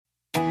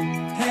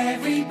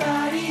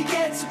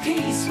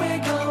peace, we're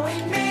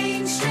going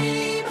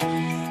mainstream.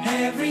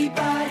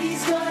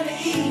 Everybody's gonna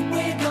eat,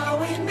 we're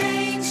going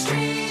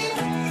mainstream.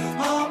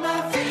 All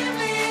my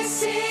family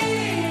sing.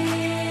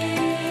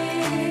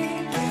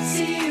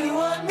 See you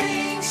on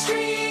Main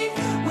Street,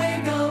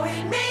 we're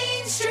going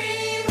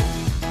mainstream.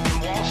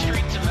 From Wall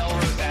Street to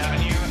Melrose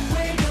Avenue,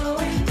 We're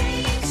going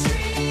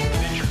mainstream.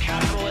 venture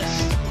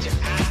capitalists to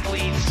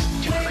athletes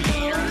to We're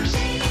creators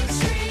going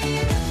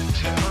mainstream.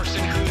 to the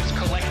person who's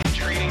collecting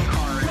trading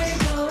cards We're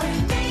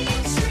going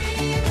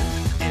mainstream.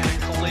 in a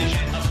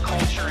collision of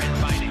culture and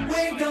finance.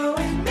 We're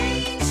going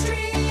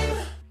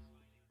mainstream.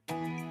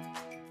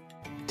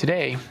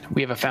 Today,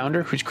 we have a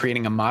founder who's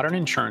creating a modern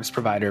insurance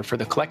provider for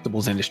the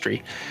collectibles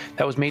industry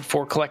that was made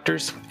for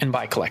collectors and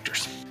by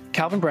collectors.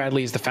 Calvin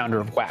Bradley is the founder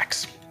of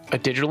Wax, a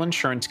digital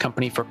insurance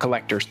company for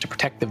collectors to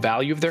protect the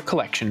value of their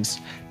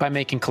collections by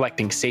making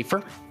collecting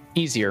safer,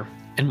 easier,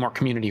 and more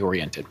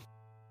community-oriented.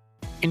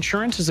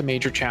 Insurance is a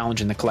major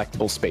challenge in the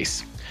collectibles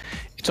space.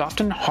 It's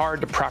often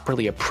hard to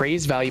properly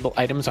appraise valuable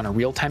items on a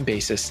real-time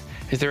basis,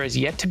 as there is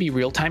yet to be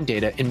real-time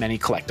data in many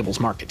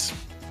collectibles markets.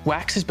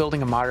 Wax is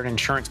building a modern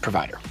insurance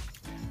provider.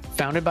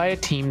 Founded by a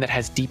team that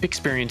has deep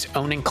experience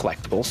owning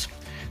collectibles,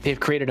 they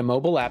have created a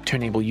mobile app to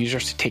enable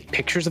users to take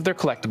pictures of their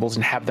collectibles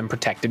and have them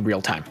protected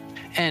real-time.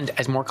 And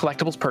as more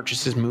collectibles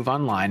purchases move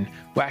online,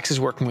 Wax is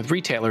working with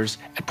retailers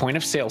at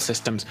point-of-sale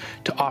systems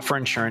to offer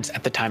insurance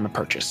at the time of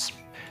purchase.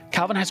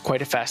 Calvin has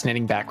quite a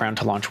fascinating background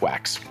to launch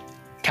Wax.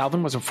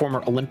 Calvin was a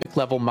former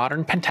Olympic-level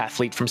modern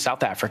pentathlete from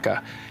South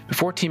Africa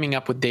before teaming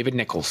up with David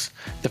Nichols,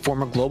 the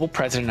former global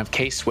president of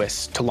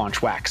K-Swiss, to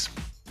launch Wax.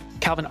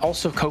 Calvin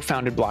also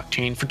co-founded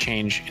Blockchain for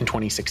Change in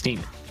 2016.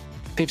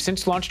 They've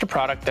since launched a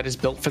product that is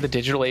built for the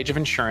digital age of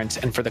insurance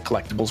and for the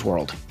collectibles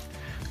world.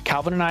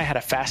 Calvin and I had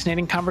a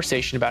fascinating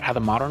conversation about how the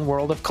modern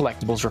world of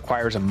collectibles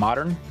requires a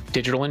modern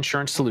digital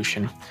insurance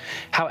solution,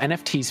 how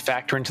NFTs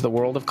factor into the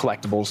world of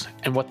collectibles,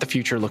 and what the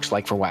future looks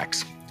like for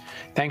Wax.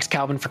 Thanks,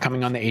 Calvin, for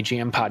coming on the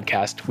AGM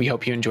podcast. We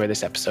hope you enjoy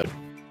this episode.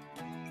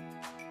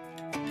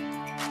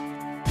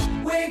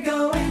 We're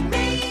going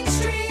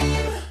mainstream.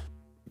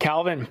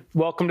 Calvin,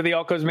 welcome to the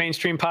Allco's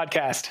Mainstream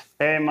podcast.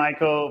 Hey,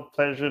 Michael.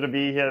 Pleasure to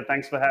be here.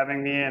 Thanks for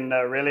having me, and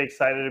really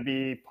excited to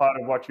be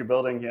part of what you're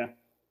building here.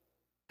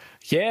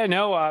 Yeah,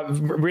 no,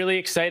 really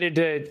excited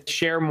to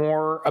share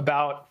more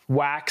about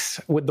Wax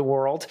with the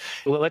world.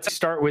 Let's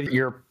start with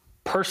your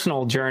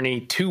personal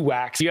journey to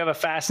Wax. You have a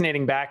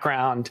fascinating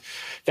background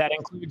that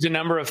includes a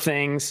number of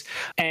things,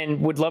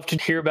 and would love to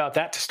hear about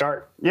that to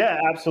start. Yeah,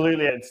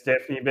 absolutely. It's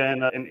definitely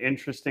been an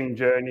interesting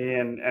journey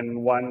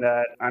and one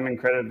that I'm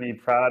incredibly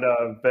proud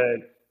of.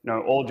 But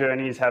all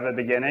journeys have a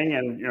beginning,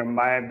 and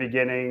my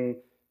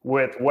beginning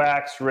with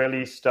Wax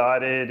really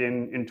started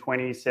in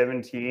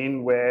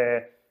 2017,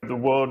 where the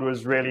world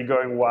was really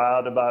going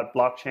wild about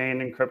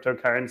blockchain and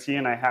cryptocurrency,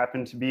 and I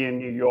happened to be in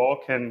New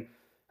York, and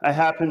I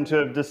happened to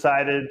have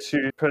decided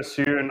to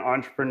pursue an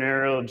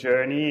entrepreneurial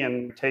journey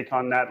and take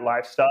on that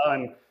lifestyle,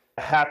 and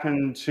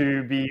happened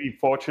to be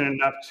fortunate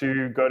enough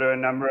to go to a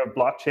number of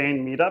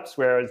blockchain meetups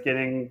where I was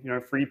getting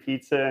free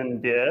pizza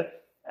and beer,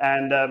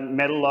 and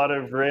met a lot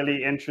of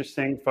really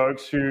interesting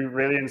folks who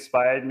really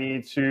inspired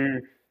me to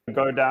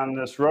go down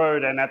this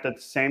road. And at the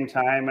same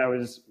time, I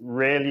was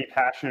really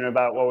passionate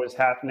about what was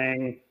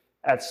happening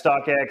at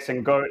StockX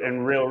and GOAT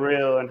and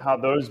RealReal, and how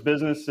those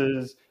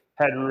businesses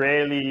had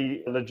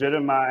really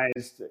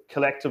legitimized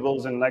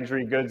collectibles and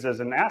luxury goods as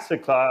an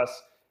asset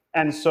class.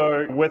 And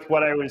so with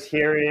what I was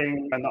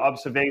hearing and the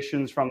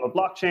observations from the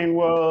blockchain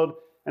world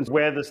and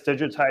where this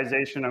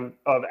digitization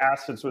of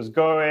assets was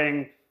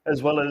going,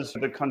 as well as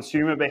the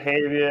consumer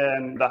behavior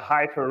and the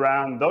hype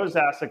around those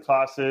asset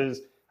classes,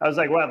 I was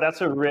like, wow,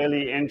 that's a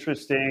really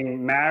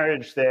interesting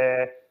marriage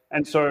there.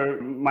 And so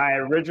my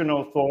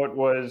original thought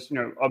was,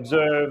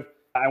 observe.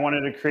 I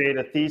wanted to create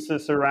a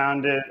thesis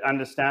around it,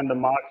 understand the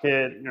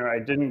market. I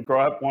didn't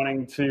grow up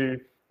wanting to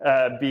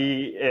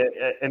be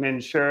an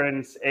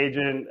insurance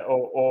agent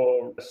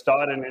or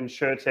start an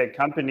insurtech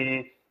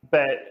company.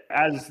 But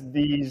as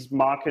these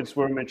markets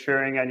were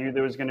maturing, I knew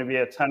there was going to be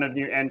a ton of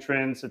new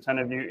entrants, a ton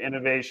of new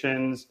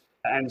innovations.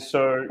 And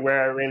so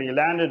where I really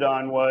landed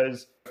on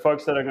was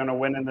folks that are going to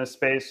win in this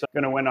space are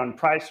going to win on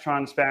price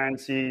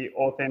transparency,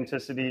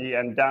 authenticity,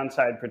 and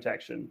downside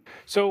protection.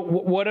 So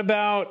what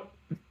about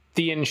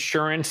the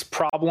insurance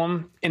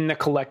problem in the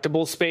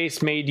collectible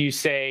space made you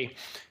say,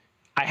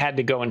 I had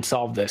to go and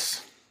solve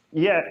this?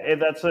 Yeah,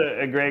 that's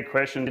a great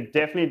question. It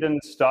definitely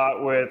didn't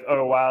start with,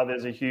 oh, wow,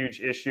 there's a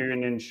huge issue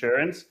in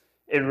insurance.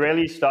 It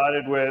really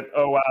started with,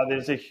 oh, wow,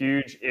 there's a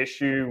huge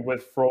issue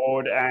with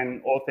fraud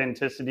and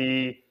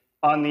authenticity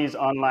on these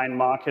online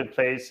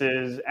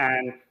marketplaces,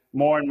 and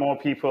more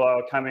people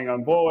are coming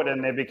on board,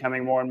 and they're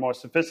becoming more and more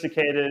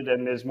sophisticated,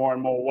 and there's more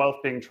and more wealth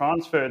being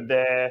transferred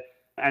there.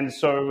 And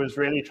so it was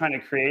really trying to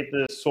create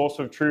this source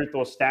of truth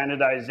or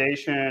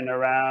standardization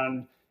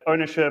around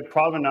ownership,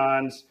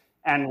 provenance.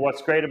 And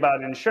what's great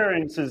about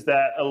insurance is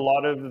that a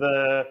lot of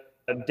the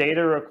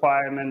data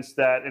requirements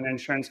that an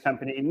insurance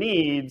company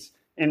needs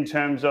in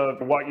terms of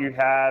what you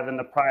have and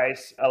the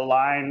price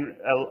align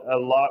a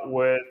lot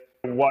with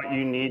what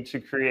you need to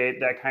create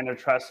that kind of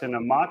trust in a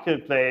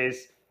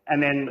marketplace.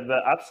 And then the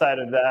upside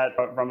of that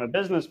from a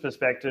business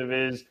perspective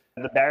is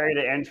the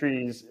barrier to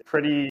entry is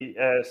pretty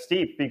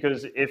steep,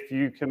 because if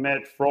you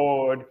commit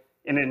fraud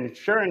in an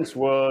insurance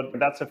world,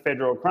 that's a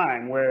federal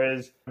crime.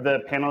 Whereas the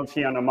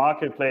penalty on a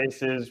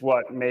marketplace is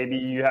what? Maybe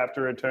you have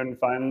to return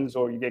funds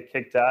or you get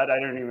kicked out. I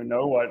don't even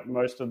know what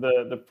most of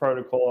the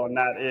protocol on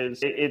that is.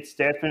 It's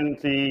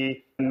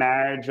definitely a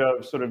marriage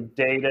of sort of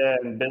data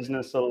and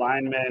business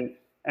alignment.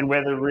 And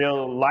where the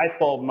real light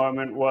bulb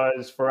moment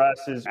was for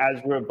us is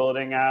as we're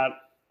building out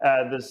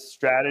this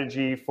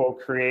strategy for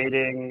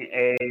creating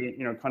a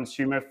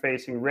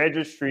consumer-facing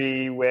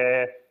registry,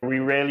 where we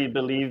really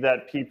believe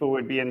that people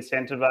would be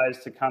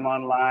incentivized to come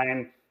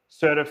online,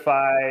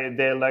 certify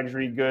their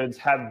luxury goods,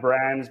 have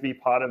brands be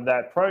part of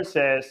that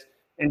process.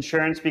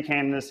 Insurance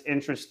became this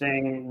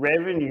interesting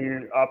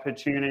revenue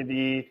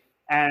opportunity,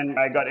 and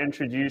I got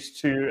introduced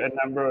to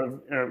a number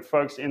of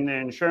folks in the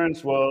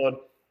insurance world.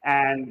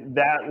 And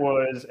that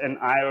was an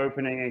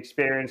eye-opening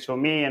experience for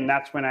me. And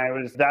that's when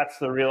that's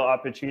the real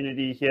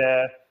opportunity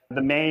here.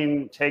 The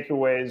main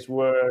takeaways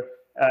were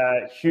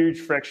huge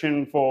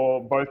friction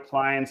for both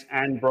clients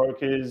and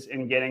brokers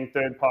in getting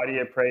third-party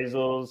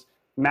appraisals,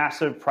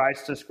 massive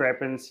price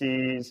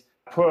discrepancies,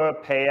 poor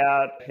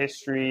payout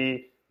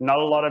history, not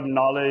a lot of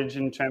knowledge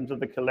in terms of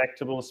the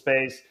collectible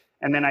space.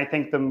 And then I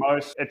think the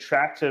most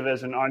attractive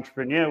as an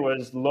entrepreneur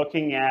was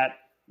looking at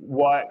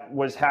what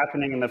was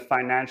happening in the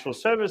financial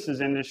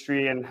services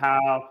industry and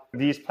how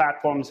these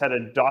platforms had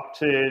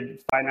adopted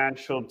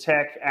financial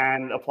tech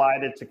and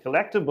applied it to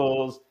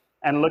collectibles,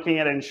 and looking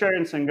at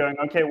insurance and going,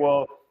 okay,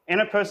 well,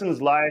 in a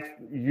person's life,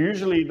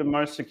 usually the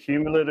most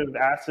accumulative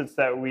assets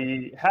that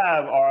we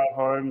have are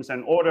homes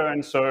and auto.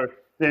 And so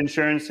the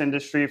insurance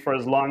industry, for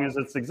as long as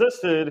it's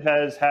existed,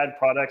 has had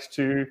products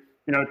to,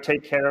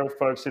 take care of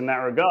folks in that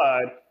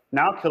regard.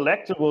 Now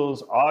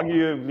collectibles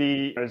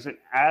arguably is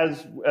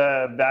as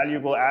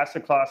valuable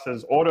asset class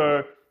as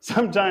auto.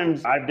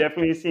 Sometimes I've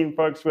definitely seen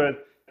folks with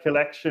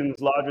collections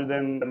larger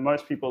than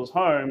most people's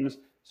homes.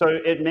 So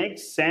it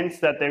makes sense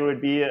that there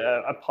would be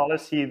a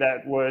policy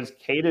that was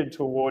catered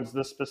towards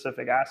this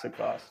specific asset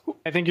class.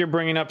 I think you're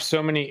bringing up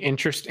so many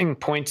interesting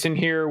points in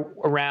here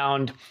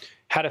around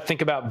how to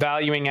think about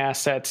valuing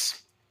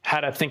assets,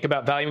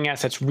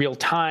 real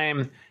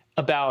time,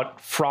 about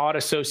fraud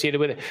associated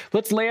with it.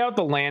 Let's lay out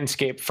the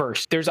landscape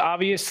first. There's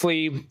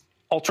obviously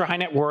ultra high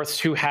net worths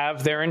who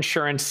have their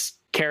insurance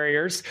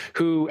carriers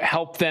who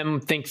help them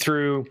think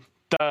through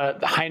the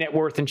high net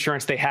worth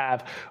insurance they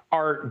have,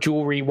 art,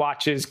 jewelry,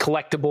 watches,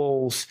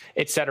 collectibles,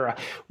 etc.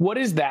 What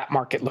does that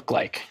market look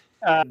like?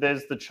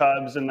 There's the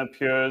Chubbs and the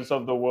Pures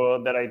of the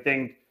world that I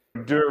think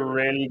do a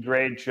really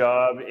great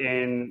job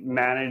in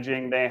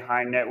managing their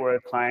high net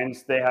worth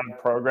clients. They have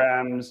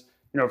programs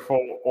for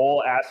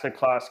all asset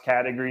class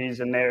categories,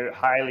 and they're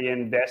highly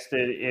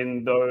invested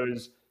in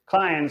those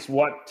clients.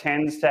 What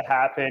tends to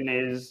happen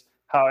is,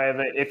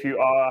 however, if you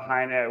are a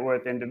high net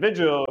worth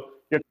individual,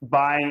 you're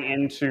buying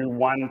into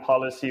one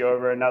policy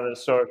over another.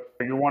 So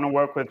you want to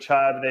work with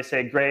Chubb, they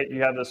say, great,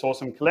 you have this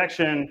awesome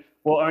collection.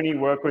 We'll only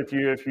work with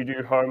you if you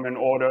do home and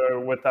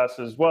auto with us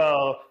as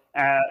well.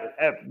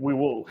 We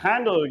will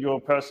handle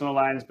your personal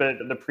lines, but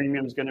the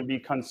premium is going to be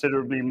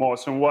considerably more.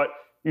 So what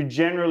you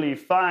generally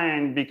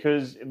find,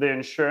 because the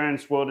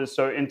insurance world is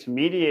so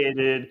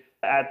intermediated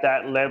at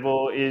that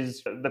level,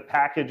 is the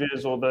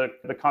packages or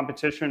the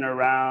competition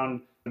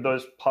around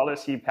those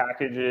policy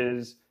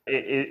packages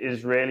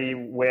is really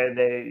where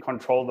they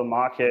control the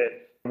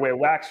market. Where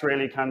Wax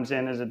really comes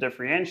in as a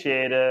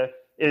differentiator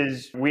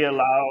is we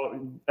allow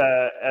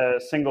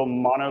a single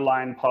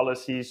monoline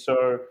policy,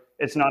 so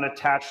it's not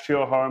attached to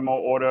your home or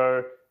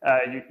auto.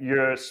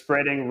 You're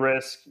spreading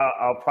risk.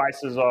 Our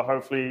prices are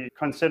hopefully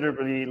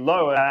considerably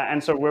lower.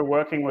 And so we're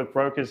working with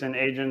brokers and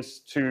agents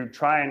to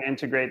try and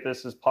integrate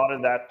this as part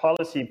of that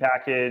policy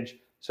package.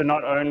 So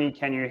not only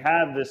can you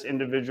have this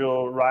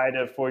individual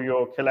rider for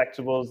your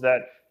collectibles that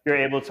you're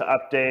able to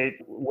update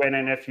when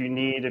and if you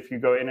need, if you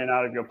go in and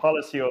out of your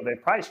policy or their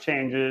price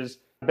changes,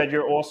 but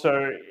you're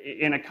also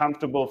in a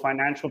comfortable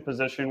financial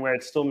position where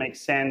it still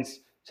makes sense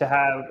to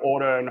have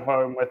auto and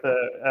home with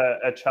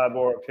a Chubb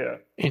or a Pure.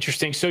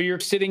 Interesting. So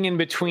you're sitting in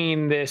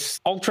between this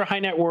ultra high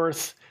net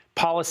worth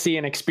policy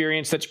and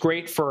experience that's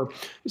great for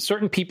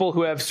certain people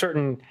who have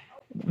certain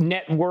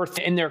net worth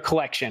in their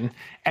collection.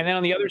 And then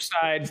on the other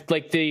side,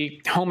 like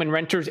the home and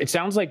renters, it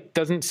sounds like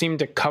doesn't seem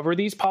to cover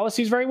these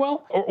policies very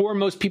well, or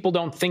most people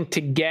don't think to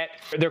get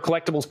their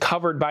collectibles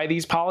covered by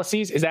these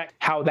policies. Is that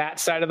how that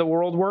side of the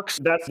world works?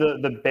 That's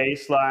the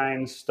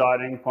baseline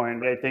starting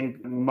point. I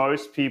think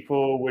most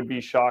people would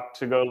be shocked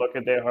to go look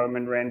at their home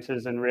and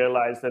renters and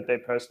realize that their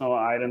personal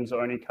items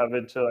are only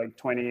covered to like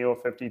 20 or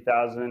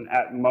 50,000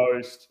 at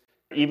most.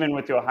 Even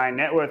with your high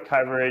net worth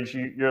coverage,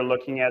 you're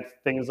looking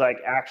at things like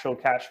actual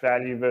cash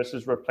value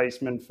versus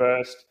replacement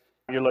first.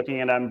 You're looking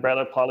at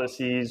umbrella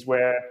policies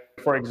where,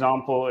 for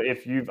example,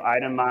 if you've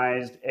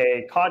itemized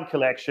a card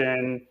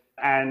collection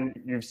and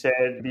you've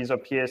said these are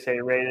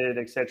PSA rated,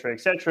 et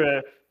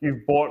cetera,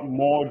 you've bought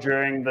more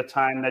during the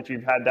time that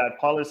you've had that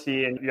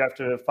policy and you have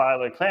to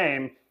file a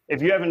claim.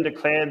 If you haven't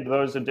declared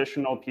those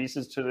additional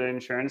pieces to the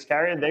insurance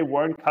carrier, they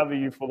won't cover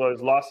you for those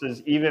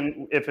losses,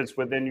 even if it's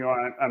within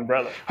your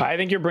umbrella. I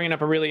think you're bringing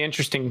up a really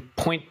interesting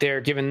point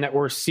there, given that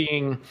we're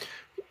seeing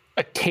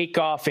a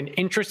takeoff in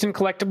interest in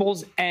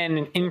collectibles and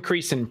an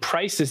increase in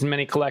prices in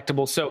many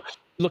collectibles. So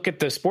look at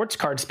the sports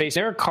card space.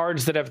 There are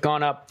cards that have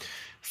gone up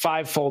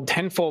 5-fold,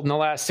 10-fold in the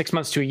last 6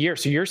 months to a year.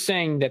 So you're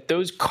saying that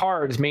those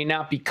cards may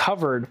not be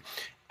covered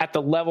at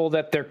the level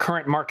that their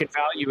current market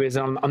value is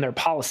on their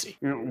policy.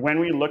 When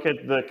we look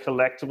at the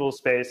collectible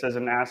space as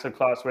an asset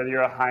class, whether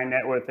you're a high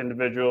net worth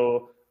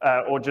individual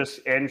or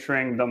just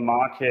entering the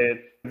market,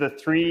 the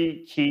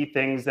three key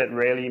things that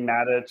really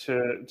matter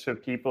to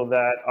people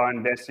that are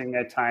investing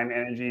their time,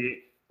 energy,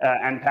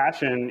 and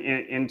passion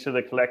into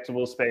the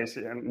collectible space.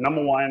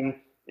 Number one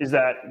is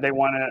that they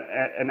want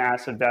an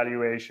asset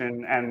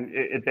valuation, and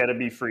it better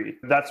be free.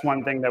 That's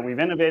one thing that we've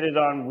innovated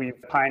on.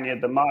 We've pioneered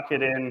the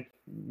market in.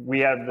 We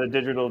have the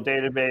digital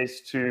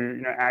database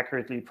to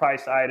accurately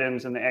price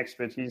items and the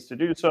expertise to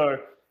do so.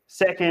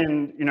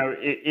 Second,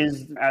 it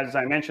is, as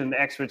I mentioned, the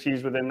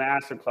expertise within the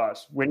asset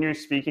class. When you're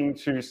speaking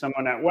to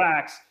someone at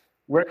Wax,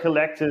 we're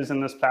collectors,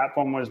 and this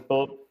platform was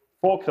built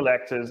for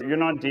collectors. You're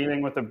not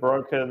dealing with a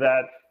broker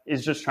that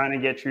is just trying to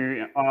get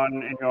you on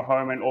in your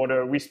home in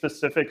order. We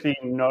specifically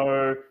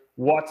know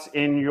what's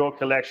in your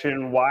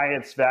collection, why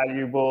it's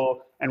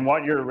valuable, and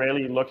what you're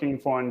really looking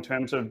for in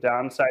terms of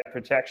downside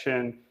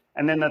protection.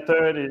 And then the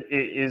third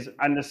is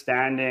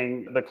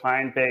understanding the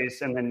client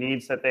base and the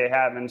needs that they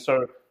have. And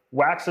so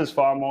Wax is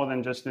far more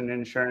than just an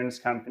insurance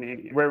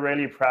company. We're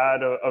really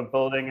proud of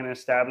building and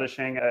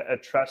establishing a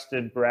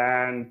trusted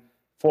brand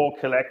for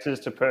collectors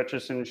to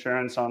purchase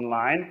insurance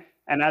online.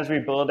 And as we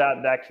build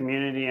out that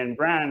community and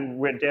brand,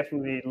 we're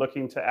definitely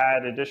looking to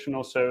add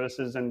additional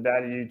services and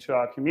value to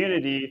our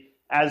community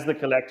as the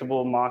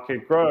collectible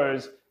market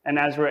grows, and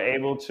as we're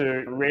able to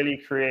really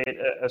create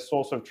a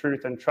source of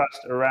truth and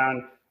trust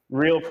around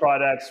real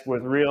products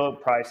with real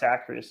price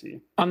accuracy.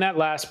 On that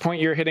last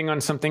point, you're hitting on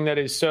something that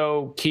is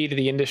so key to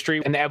the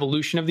industry and the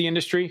evolution of the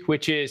industry,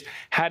 which is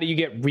how do you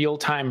get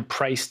real-time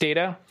price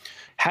data?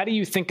 How do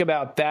you think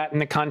about that in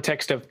the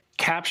context of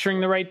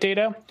capturing the right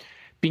data,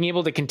 being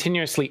able to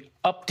continuously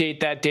update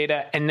that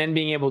data, and then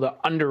being able to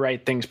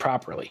underwrite things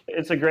properly?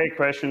 It's a great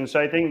question. So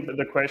I think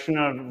the question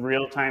of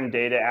real-time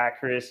data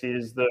accuracy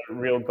is the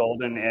real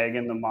golden egg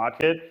in the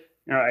market.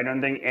 I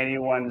don't think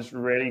anyone's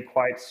really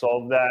quite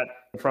solved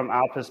that. From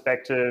our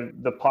perspective,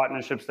 the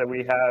partnerships that we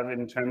have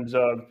in terms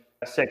of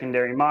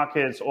secondary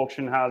markets,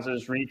 auction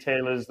houses,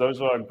 retailers,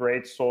 those are a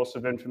great source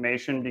of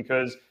information,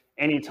 because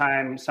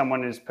anytime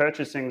someone is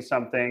purchasing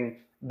something,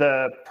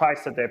 the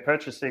price that they're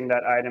purchasing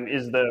that item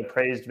is the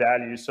appraised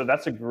value. So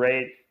that's a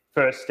great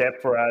first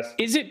step for us.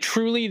 Is it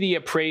truly the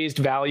appraised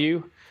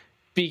value?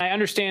 I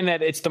understand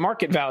that it's the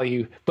market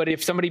value, but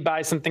if somebody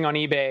buys something on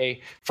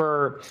eBay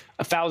for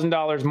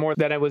 $1,000 more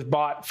than it was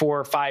bought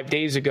for 5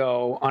 days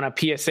ago on a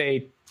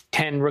PSA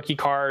 10 rookie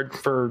card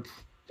for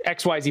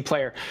XYZ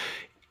player,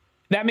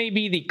 that may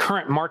be the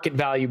current market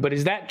value, but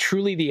is that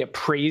truly the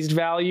appraised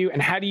value?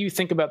 And how do you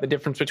think about the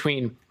difference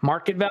between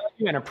market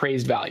value and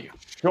appraised value?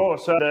 Sure.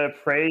 So the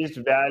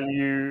appraised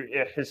value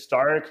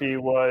historically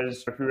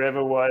was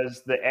whoever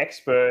was the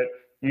expert.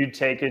 You'd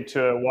take it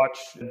to a watch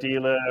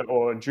dealer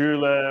or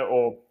jeweler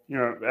or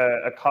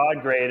a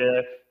card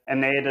grader,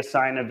 and they'd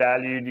assign a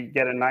value to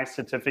get a nice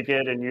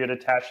certificate, and you'd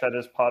attach that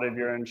as part of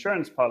your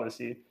insurance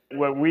policy.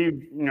 What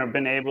we've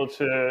been able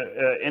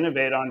to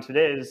innovate on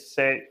today is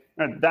say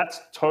that's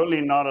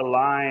totally not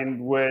aligned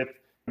with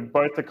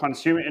both the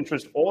consumer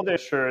interest or the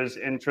insurer's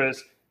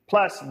interest.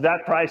 Plus,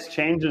 that price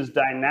changes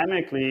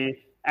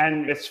dynamically,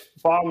 and it's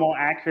far more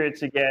accurate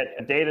to get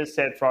a data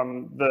set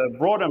from the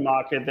broader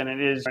market than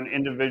it is an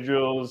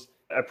individual's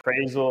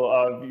appraisal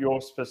of your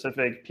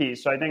specific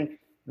piece. So I think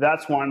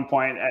that's one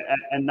point.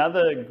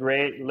 Another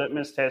great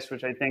litmus test,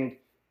 which I think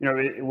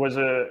it was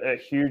a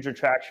huge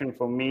attraction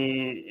for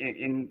me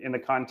in the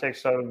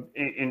context of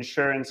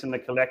insurance in the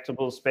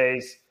collectible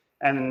space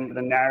and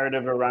the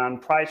narrative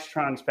around price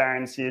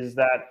transparency, is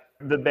that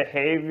the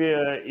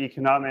behavior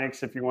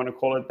economics, if you want to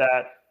call it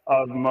that,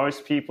 of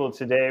most people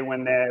today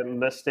when they're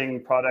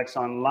listing products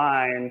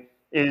online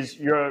is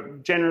you're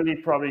generally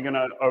probably going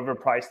to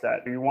overprice that.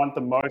 You want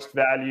the most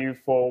value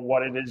for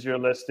what it is you're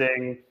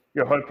listing.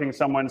 You're hoping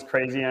someone's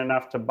crazy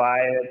enough to buy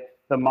it.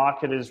 The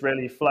market is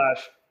really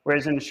flush.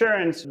 Whereas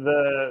insurance,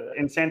 the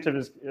incentive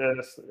is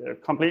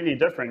completely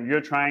different.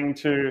 You're trying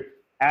to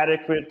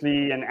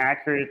adequately and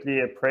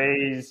accurately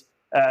appraise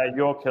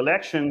your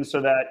collection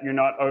so that you're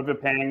not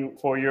overpaying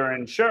for your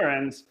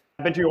insurance,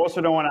 but you also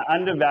don't want to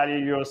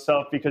undervalue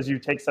yourself because you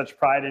take such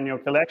pride in your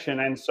collection.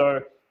 And so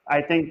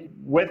I think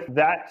with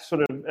that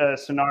sort of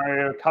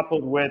scenario,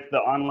 coupled with the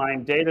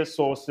online data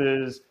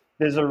sources,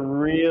 there's a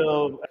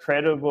real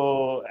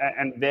credible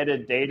and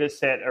vetted data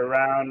set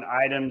around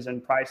items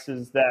and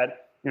prices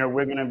that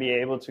we're going to be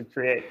able to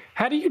create.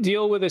 How do you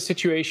deal with a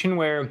situation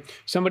where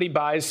somebody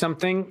buys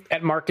something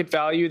at market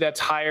value that's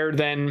higher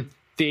than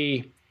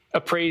the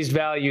appraised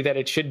value that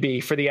it should be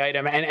for the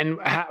item? And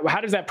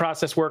how does that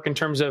process work in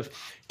terms of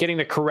getting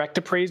the correct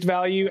appraised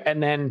value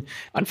and then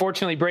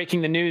unfortunately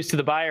breaking the news to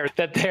the buyer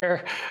that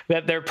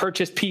their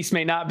purchased piece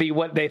may not be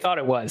what they thought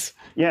it was?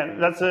 Yeah,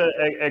 that's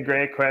a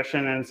great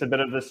question, and it's a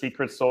bit of the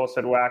secret sauce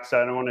at Wax.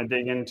 I don't want to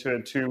dig into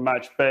it too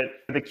much, but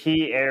the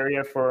key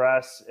area for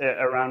us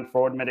around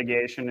fraud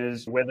mitigation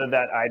is whether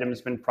that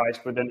item's been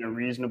priced within a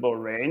reasonable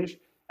range.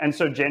 And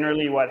so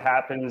generally what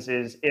happens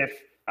is if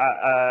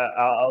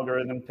our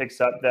algorithm picks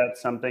up that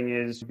something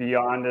is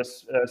beyond a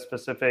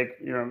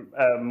specific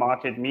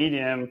market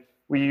medium,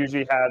 we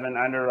usually have an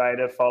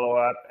underwriter follow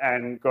up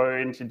and go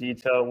into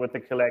detail with the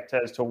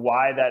collector as to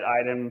why that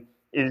item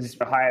is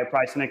a higher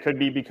price. And it could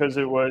be because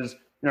it was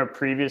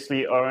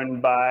previously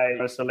owned by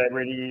a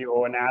celebrity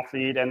or an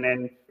athlete, and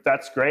then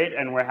that's great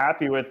and we're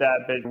happy with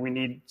that, but we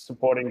need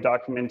supporting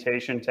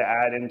documentation to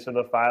add into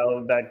the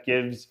file that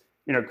gives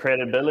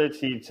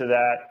credibility to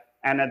that.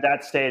 And at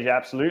that stage,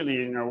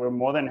 absolutely, we're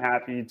more than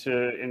happy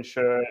to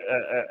insure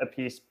a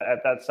piece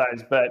at that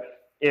size. But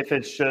if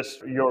it's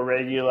just your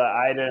regular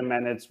item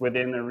and it's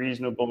within a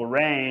reasonable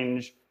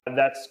range,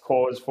 that's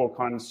cause for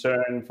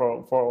concern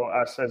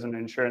for us as an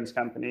insurance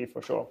company,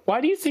 for sure.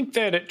 Why do you think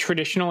that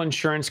traditional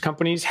insurance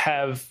companies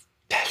have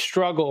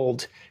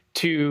struggled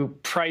to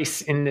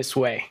price in this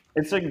way?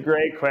 It's a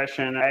great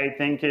question. I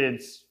think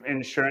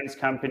insurance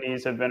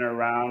companies have been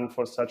around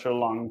for such a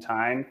long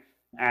time.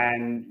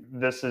 And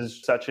this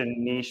is such a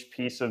niche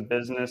piece of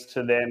business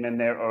to them in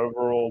their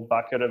overall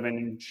bucket of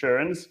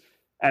insurance.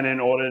 And in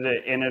order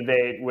to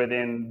innovate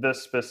within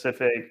this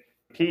specific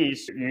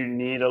piece, you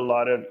need a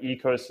lot of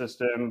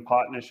ecosystem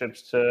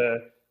partnerships to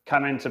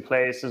come into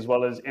place, as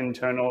well as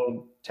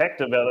internal tech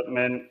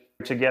development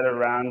to get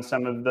around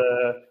some of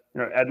the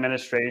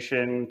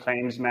administration,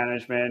 claims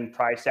management,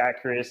 price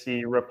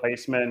accuracy,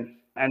 replacement.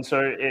 And so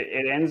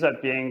it ends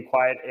up being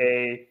quite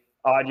a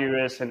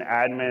arduous and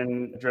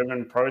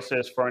admin-driven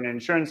process for an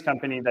insurance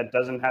company that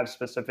doesn't have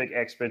specific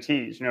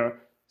expertise.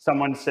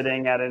 Someone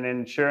sitting at an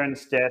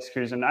insurance desk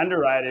who's an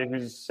underwriter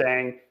who's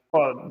saying,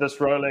 "Oh, this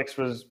Rolex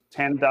was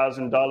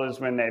 $10,000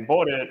 when they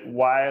bought it.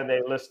 Why are they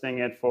listing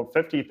it for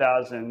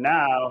 $50,000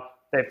 now?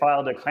 They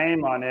filed a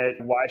claim on it.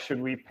 Why should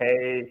we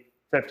pay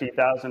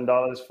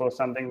 $50,000 for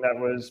something that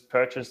was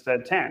purchased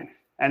at 10?"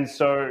 And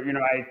so,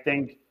 I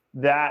think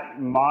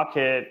that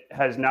market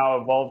has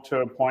now evolved to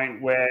a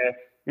point where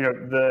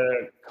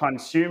the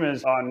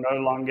consumers are no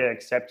longer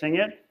accepting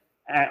it.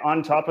 And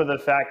on top of the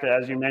fact that,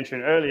 as you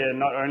mentioned earlier,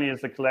 not only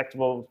is the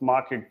collectibles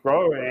market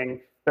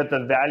growing, but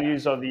the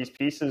values of these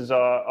pieces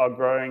are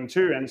growing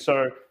too. And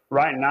so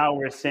right now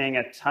we're seeing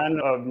a ton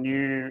of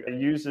new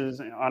users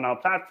on our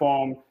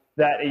platform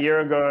that a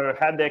year ago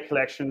had their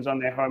collections on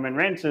their home and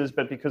renters,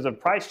 but because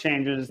of price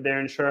changes, their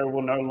insurer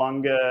will no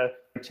longer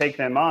take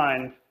them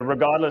on,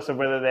 regardless of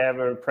whether they have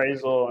an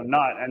appraisal or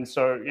not. And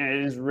so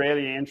it is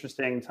really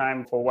interesting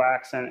time for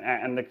Wax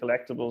and the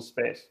collectibles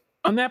space.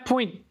 On that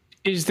point,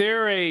 is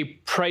there a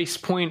price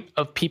point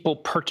of people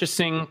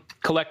purchasing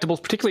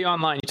collectibles, particularly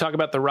online? You talk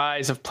about the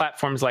rise of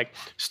platforms like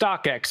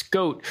StockX,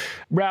 GOAT,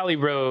 Rally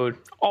Road,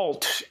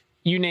 Alt,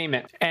 you name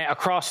it,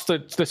 across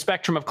the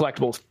spectrum of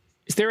collectibles.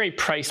 Is there a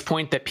price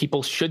point that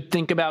people should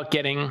think about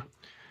getting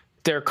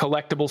their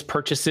collectibles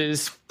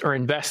purchases or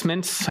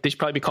investments? They should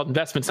probably be called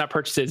investments, not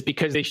purchases,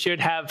 because they should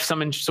have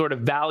some sort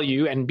of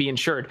value and be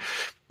insured.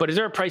 But is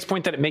there a price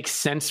point that it makes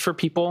sense for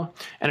people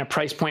and a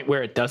price point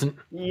where it doesn't?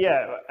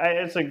 Yeah,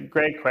 it's a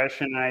great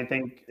question. I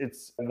think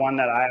it's one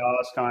that I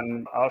ask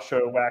on our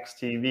show, Wax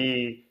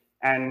TV,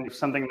 and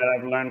something that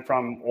I've learned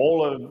from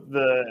all of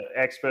the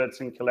experts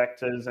and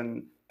collectors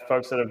and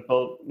folks that have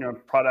built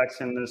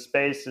products in this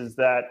space is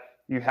that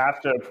you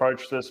have to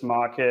approach this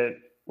market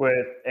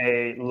with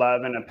a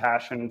love and a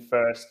passion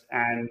first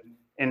and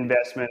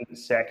investment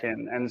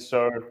second. And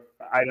so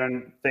I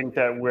don't think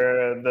that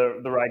we're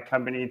the right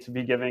company to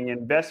be giving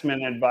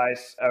investment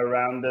advice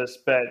around this.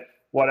 But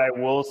what I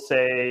will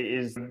say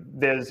is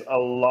there's a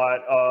lot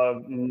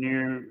of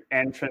new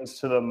entrants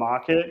to the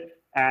market,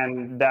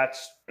 and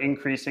that's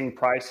increasing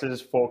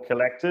prices for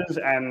collectors.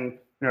 And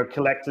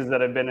collectors that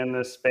have been in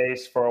this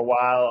space for a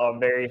while are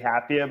very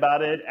happy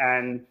about it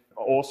and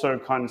also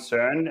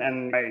concerned.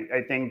 And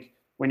I think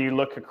when you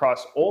look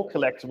across all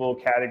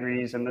collectible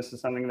categories, and this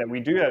is something that we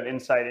do have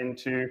insight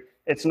into,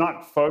 it's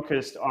not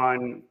focused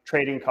on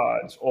trading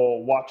cards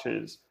or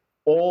watches.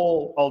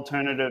 All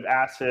alternative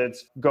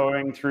assets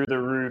going through the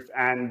roof,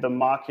 and the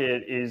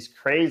market is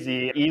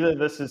crazy. Either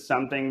this is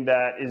something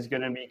that is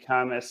going to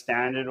become a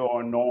standard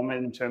or a norm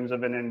in terms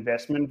of an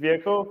investment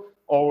vehicle,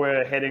 or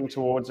we're heading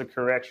towards a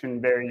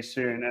correction very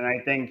soon. And I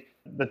think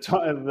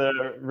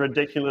the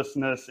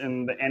ridiculousness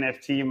in the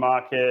NFT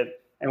market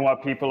and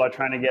what people are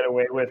trying to get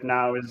away with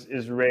now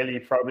is really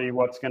probably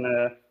what's going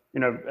to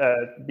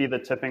be the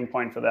tipping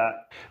point for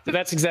that.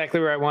 That's exactly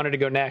where I wanted to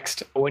go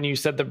next. When you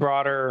said the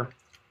broader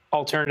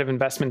alternative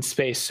investment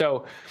space.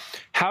 So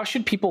how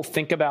should people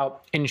think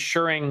about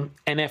insuring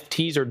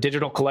NFTs or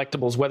digital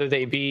collectibles, whether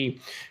they be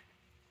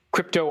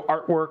crypto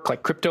artwork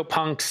like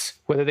CryptoPunks,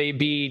 whether they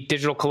be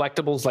digital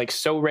collectibles like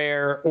So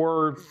Rare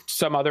or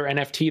some other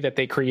NFT that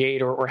they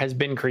create or has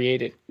been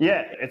created?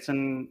 Yeah, it's a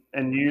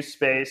new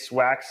space.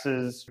 Wax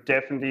is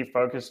definitely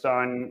focused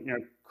on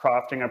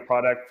crafting a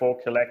product for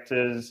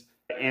collectors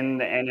in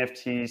the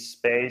NFT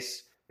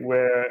space.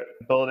 We're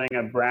building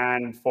a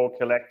brand for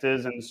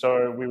collectors, and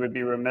so we would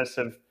be remiss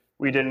if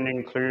we didn't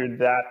include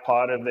that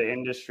part of the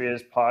industry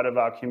as part of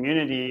our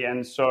community.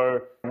 And so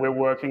we're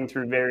working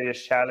through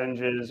various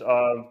challenges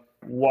of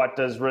what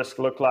does risk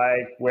look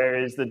like,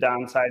 where is the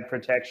downside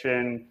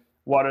protection,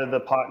 what are the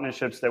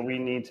partnerships that we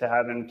need to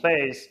have in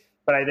place.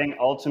 But I think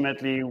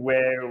ultimately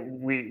where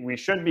we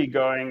should be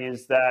going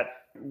is that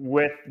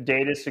with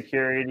data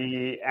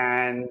security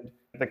and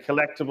the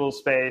collectible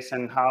space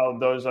and how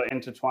those are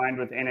intertwined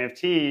with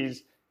NFTs,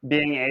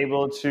 being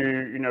able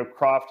to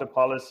craft a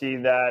policy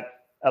that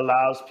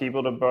allows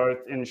people to both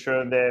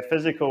insure their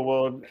physical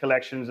world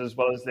collections as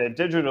well as their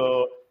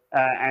digital,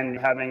 and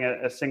having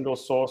a single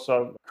source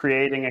of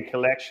creating a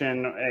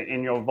collection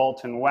in your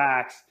vault and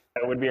Wax,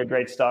 that would be a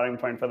great starting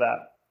point for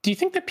that. Do you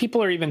think that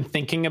people are even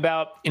thinking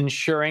about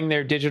insuring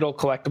their digital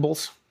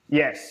collectibles?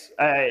 Yes,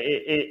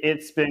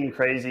 it's been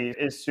crazy.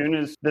 As soon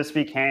as this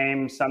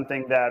became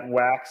something that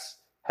Wax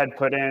had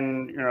put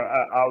in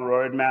our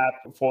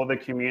roadmap for the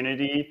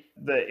community,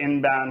 the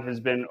inbound has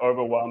been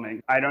overwhelming.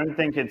 I don't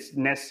think it's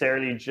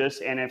necessarily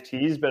just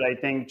NFTs, but I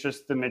think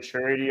just the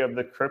maturity of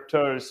the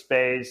crypto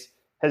space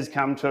has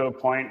come to a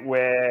point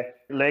where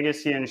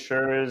legacy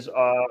insurers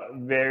are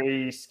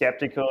very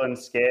skeptical and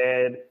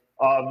scared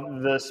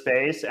of the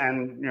space,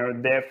 and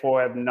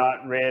therefore have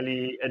not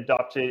really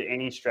adopted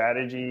any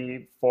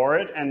strategy for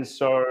it. And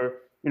so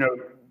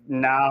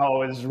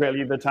now is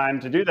really the time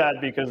to do that,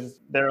 because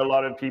there are a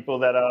lot of people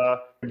that are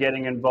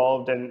getting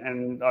involved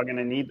and are going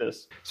to need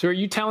this. So are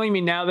you telling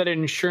me now that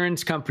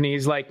insurance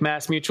companies like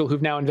MassMutual,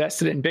 who've now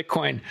invested in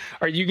Bitcoin,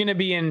 are you going to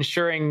be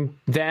insuring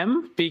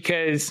them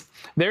because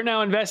they're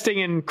now investing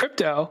in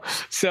crypto?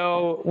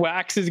 So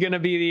Wax is going to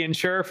be the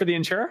insurer for the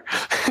insurer?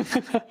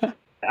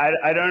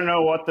 I don't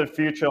know what the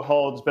future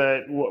holds,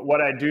 but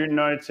what I do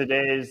know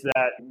today is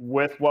that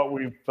with what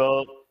we've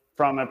built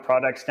from a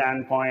product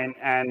standpoint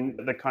and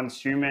the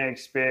consumer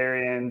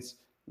experience,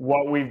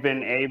 what we've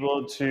been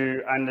able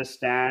to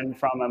understand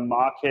from a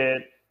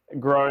market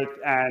growth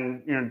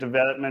and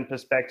development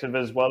perspective,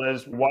 as well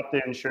as what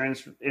the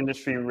insurance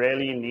industry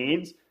really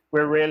needs,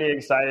 we're really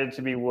excited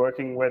to be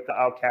working with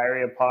our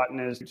carrier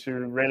partners to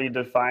really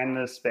define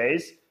this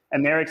space.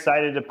 And they're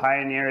excited to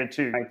pioneer it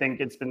too. I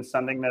think it's been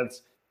something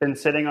that's been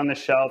sitting on the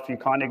shelf. You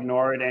can't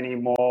ignore it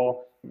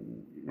anymore.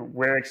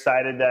 We're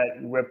excited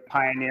that we're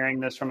pioneering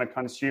this from a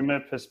consumer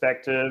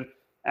perspective,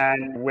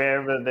 and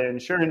wherever the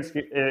insurance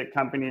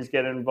companies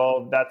get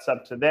involved, that's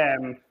up to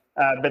them.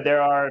 But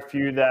there are a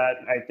few that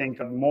I think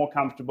are more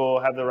comfortable,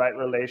 have the right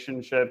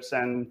relationships,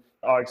 and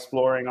are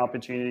exploring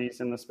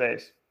opportunities in the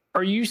space.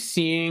 Are you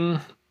seeing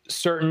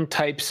certain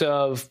types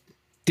of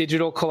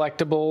digital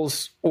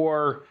collectibles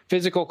or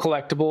physical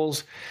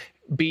collectibles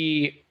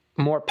be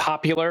more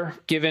popular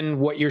given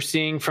what you're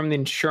seeing from the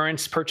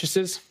insurance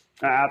purchases?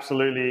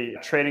 Absolutely.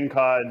 Trading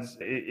cards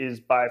is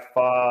by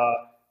far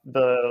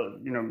the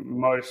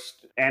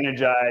most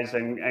energized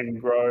and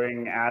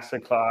growing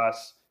asset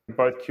class,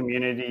 both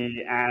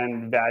community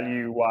and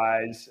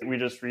value-wise. We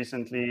just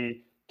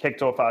recently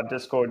kicked off our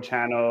Discord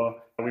channel.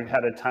 We've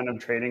had a ton of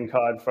trading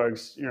card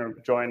folks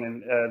join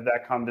in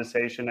that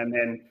conversation, and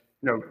then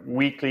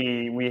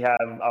weekly we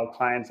have our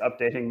clients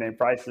updating their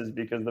prices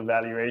because the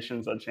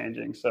valuations are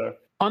changing. So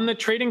on the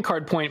trading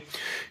card point,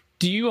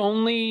 do you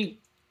only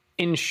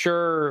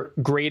insure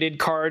graded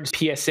cards?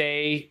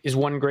 PSA is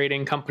one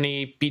grading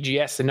company,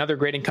 BGS another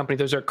grading company.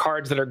 Those are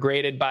cards that are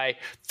graded by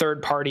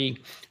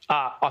third-party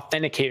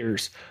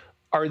authenticators.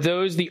 Are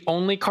those the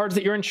only cards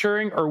that you're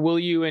insuring, or will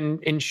you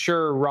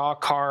insure raw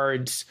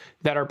cards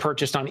that are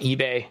purchased on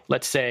eBay,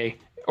 let's say,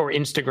 or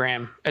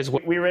Instagram as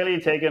well? We really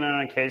take it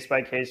on a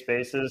case-by-case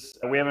basis.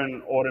 We have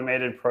an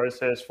automated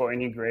process for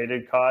any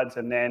graded cards,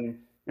 and then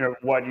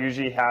what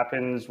usually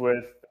happens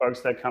with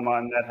folks that come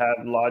on that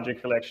have larger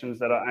collections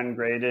that are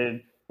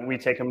ungraded, we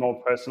take a more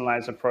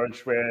personalized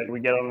approach where we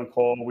get on the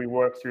call, we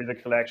work through the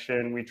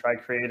collection, we try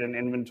to create an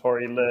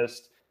inventory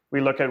list, we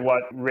look at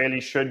what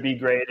really should be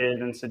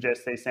graded and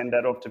suggest they send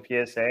that off to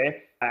PSA.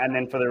 And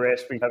then for the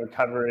rest, we have a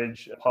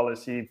coverage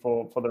policy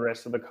for the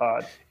rest of the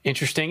card.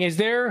 Interesting. Is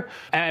there,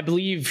 and I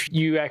believe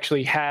you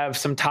actually have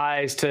some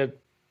ties to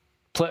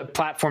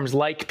platforms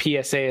like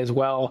PSA as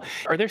well.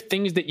 Are there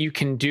things that you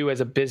can do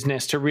as a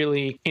business to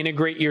really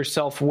integrate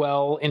yourself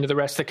well into the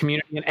rest of the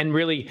community and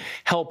really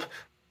help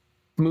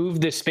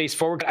move this space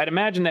forward? I'd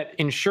imagine that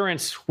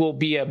insurance will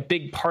be a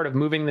big part of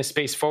moving this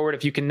space forward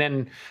if you can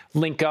then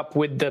link up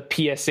with the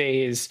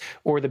PSAs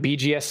or the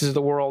BGSs of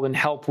the world and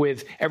help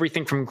with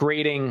everything from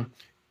grading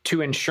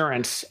to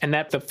insurance and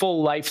that the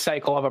full life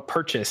cycle of a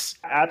purchase.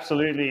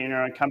 Absolutely.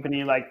 A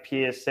company like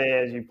PSA,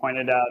 as you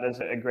pointed out, is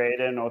a great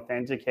and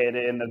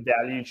authenticator in the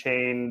value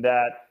chain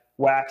that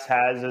Wax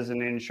has as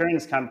an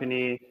insurance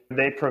company.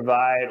 They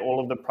provide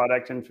all of the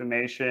product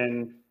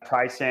information,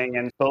 pricing,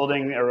 and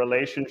building a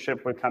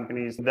relationship with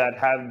companies that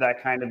have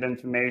that kind of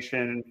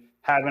information,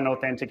 have an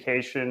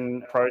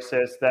authentication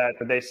process that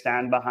they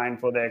stand behind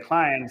for their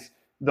clients.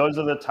 Those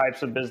are the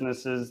types of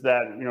businesses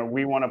that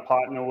we want to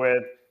partner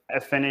with.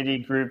 Affinity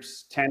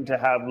groups tend to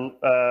have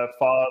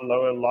far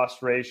lower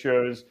loss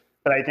ratios.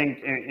 But I think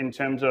in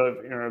terms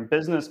of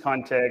business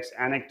context,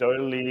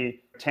 anecdotally,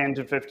 10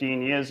 to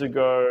 15 years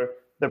ago,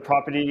 the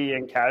property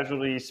and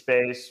casualty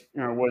space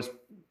was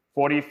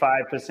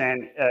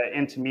 45%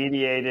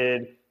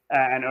 intermediated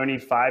and only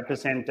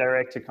 5%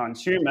 direct to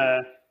consumer.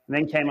 And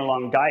then came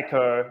along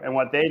Geico, and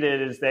what they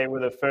did is they were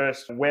the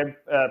first web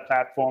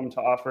platform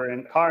to offer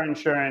car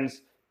insurance.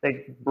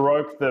 They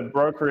broke the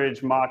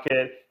brokerage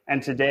market,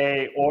 and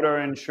today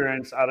auto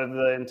insurance out of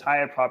the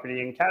entire property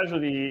and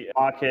casualty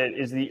market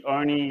is the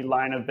only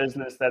line of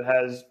business that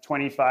has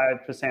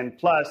 25%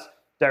 plus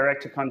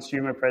direct to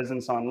consumer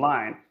presence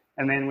online.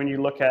 And then when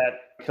you look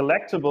at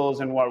collectibles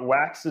and what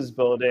Wax is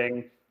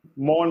building,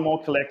 more and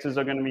more collectors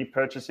are going to be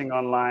purchasing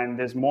online.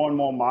 There's more and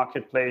more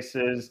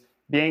marketplaces.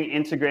 Being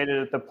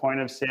integrated at the point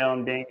of sale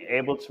and being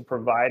able to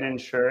provide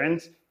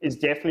insurance is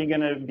definitely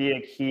going to be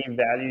a key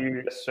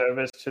value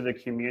service to the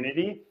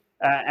community.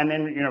 And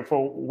then,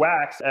 for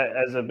Wax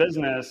as a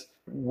business,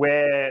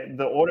 where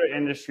the auto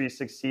industry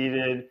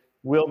succeeded,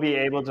 we'll be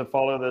able to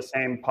follow the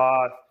same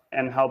path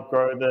and help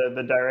grow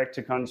the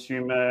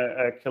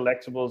direct-to-consumer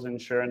collectibles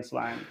insurance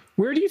line.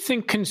 Where do you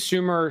think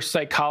consumer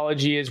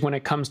psychology is when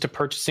it comes to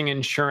purchasing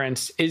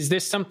insurance? Is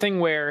this something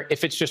where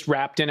if it's just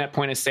wrapped in at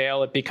point of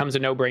sale, it becomes a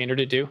no-brainer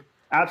to do?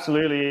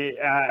 Absolutely.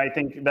 I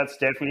think that's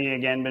definitely,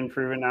 again, been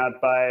proven out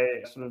by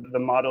sort of the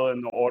model in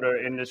the auto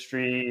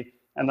industry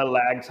and the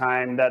lag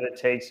time that it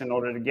takes in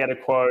order to get a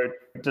quote,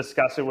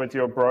 discuss it with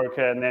your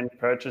broker, and then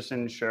purchase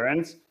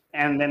insurance.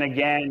 And then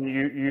again,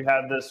 you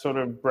have this sort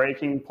of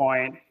breaking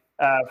point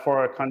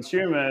for a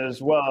consumer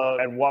as well.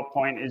 At what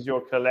point is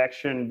your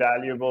collection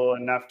valuable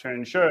enough to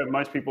insure?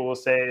 Most people will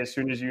say as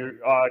soon as you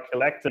are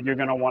collected, you're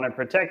going to want to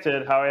protect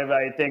it. However,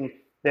 I think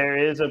there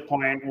is a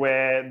point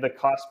where the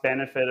cost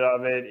benefit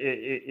of it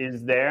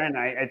is there. And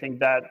I think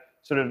that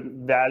sort of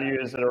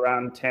value is at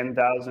around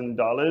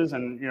 $10,000.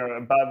 And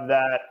above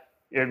that,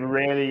 it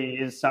really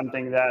is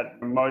something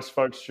that most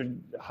folks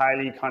should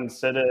highly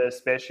consider,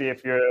 especially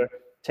if you're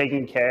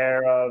taking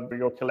care of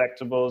your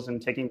collectibles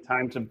and taking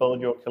time to build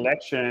your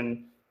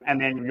collection.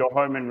 And then your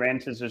home and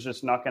renters is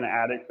just not going to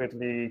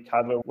adequately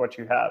cover what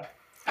you have.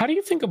 How do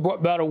you think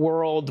about a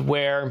world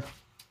where,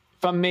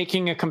 if I'm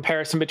making a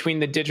comparison between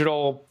the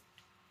digital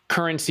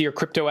currency or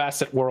crypto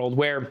asset world,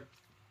 where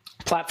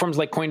platforms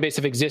like Coinbase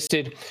have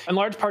existed in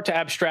large part to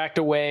abstract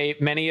away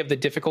many of the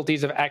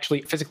difficulties of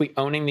actually physically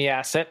owning the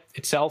asset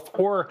itself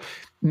or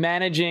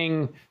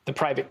managing the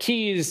private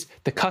keys,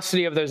 the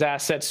custody of those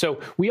assets. So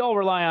we all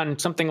rely on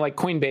something like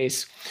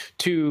Coinbase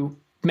to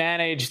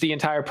manage the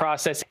entire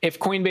process. If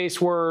Coinbase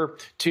were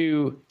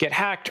to get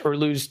hacked or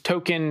lose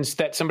tokens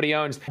that somebody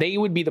owns, they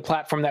would be the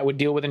platform that would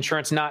deal with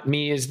insurance, not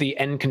me as the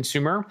end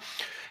consumer.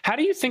 How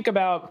do you think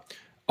about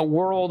a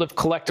world of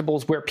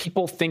collectibles where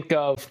people think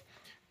of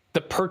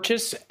the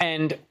purchase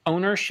and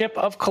ownership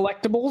of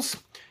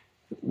collectibles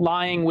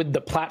lying with the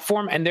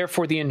platform and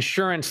therefore the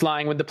insurance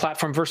lying with the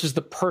platform versus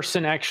the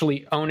person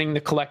actually owning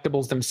the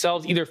collectibles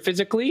themselves, either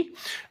physically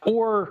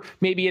or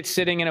maybe it's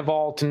sitting in a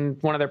vault in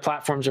one of their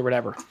platforms or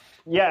whatever?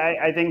 Yeah,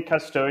 I think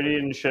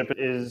custodianship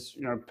is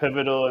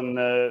pivotal in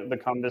the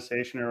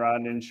conversation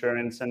around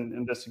insurance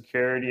and the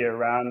security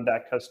around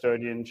that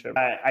custodianship.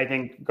 I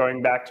think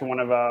going back to one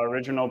of our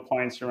original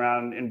points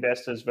around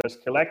investors versus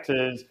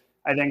collectors,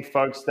 I think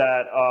folks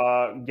that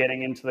are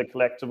getting into the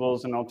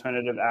collectibles and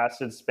alternative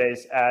asset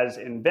space as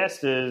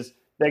investors,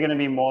 they're going to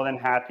be more than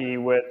happy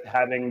with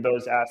having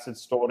those assets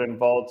stored in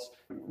vaults.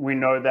 We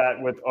know that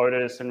with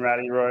Otis and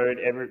Rally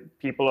Road,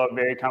 people are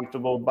very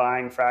comfortable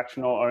buying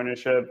fractional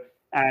ownership,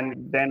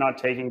 and they're not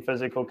taking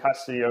physical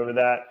custody over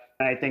that.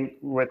 And I think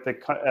with the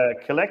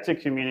collector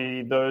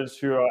community, those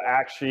who are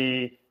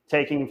actually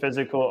taking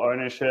physical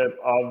ownership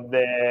of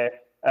their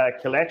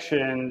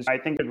collections, I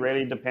think it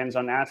really depends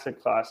on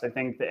asset class. I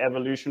think the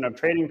evolution of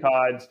trading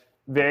cards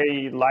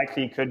very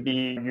likely could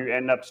be you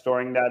end up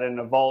storing that in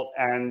a vault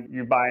and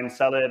you buy and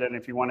sell it. And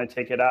if you want to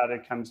take it out,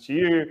 it comes to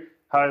you.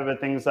 However,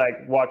 things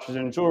like watches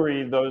and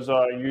jewelry, those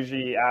are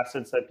usually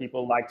assets that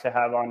people like to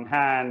have on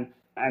hand.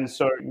 And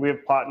so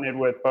we've partnered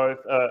with both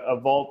a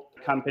vault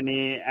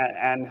company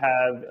and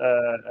have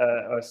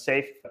a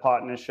safe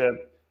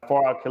partnership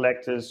for our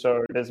collectors.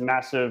 So there's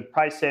massive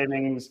price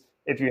savings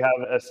if you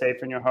have a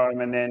safe in your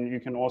home, and then you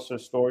can also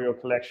store your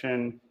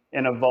collection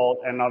in a vault.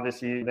 And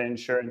obviously the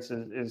insurance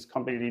is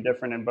completely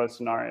different in both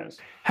scenarios.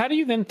 How do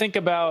you then think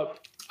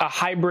about a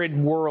hybrid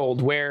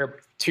world where,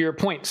 to your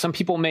point, some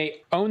people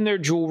may own their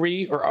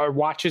jewelry or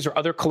watches or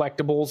other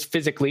collectibles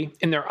physically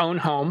in their own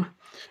home,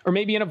 or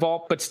maybe in a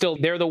vault, but still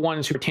they're the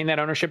ones who retain that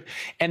ownership,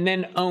 and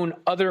then own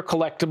other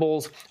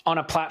collectibles on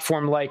a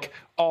platform like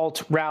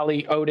Alt,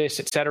 Rally, Otis,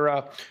 et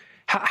cetera.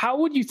 How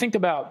would you think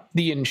about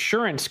the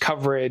insurance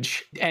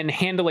coverage and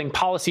handling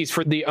policies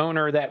for the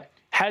owner that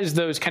has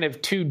those kind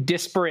of two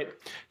disparate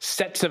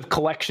sets of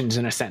collections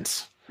in a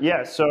sense?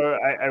 Yeah, so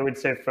I would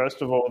say,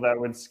 first of all, that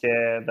would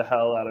scare the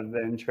hell out of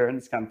the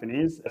insurance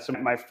companies. So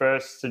my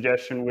first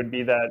suggestion would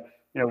be that,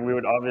 we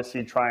would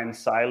obviously try and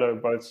silo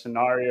both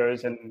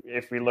scenarios. And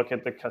if we look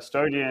at the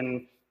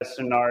custodian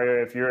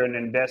scenario, if you're an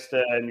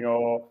investor and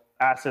your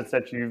assets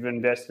that you've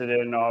invested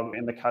in are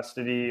in the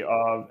custody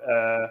of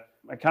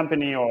a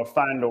company or a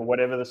fund or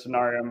whatever the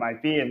scenario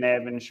might be, and they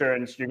have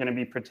insurance, you're going to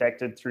be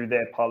protected through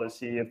their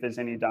policy if there's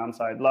any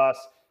downside loss.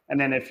 And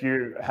then if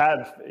you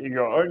have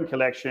your own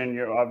collection,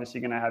 you're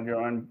obviously going to have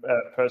your own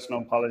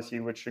personal policy,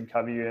 which should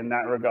cover you in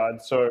that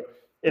regard. So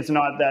it's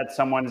not that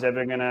someone's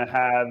ever going to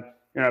have,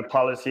 a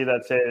policy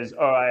that says,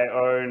 oh, I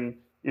own,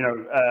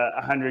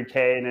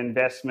 100K in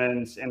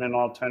investments in an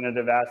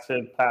alternative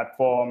asset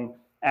platform,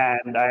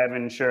 and I have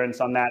insurance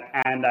on that,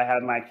 and I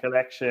have my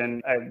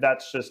collection.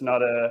 That's just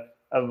not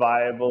a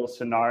viable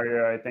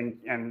scenario, I think,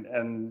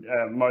 and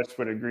most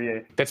would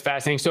agree. That's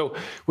fascinating. So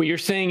what you're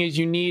saying is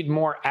you need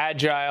more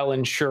agile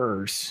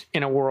insurers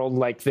in a world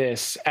like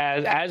this.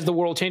 As the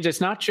world changes,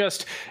 it's not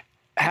just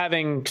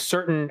having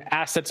certain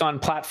assets on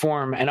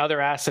platform and other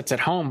assets at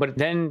home, but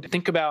then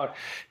think about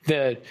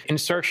the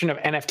insertion of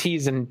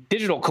NFTs and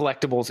digital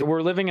collectibles.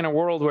 We're living in a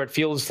world where it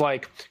feels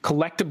like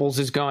collectibles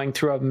is going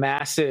through a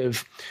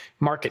massive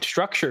market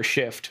structure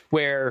shift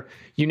where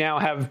you now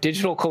have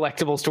digital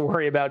collectibles to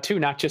worry about too,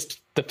 not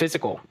just the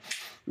physical.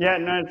 Yeah,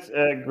 no, it's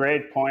a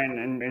great point.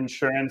 And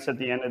insurance at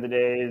the end of the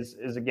day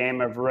is a game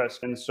of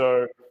risk. And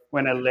so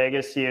when a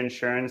legacy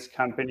insurance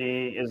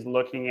company is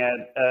looking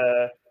at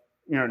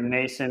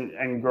nascent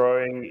and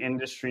growing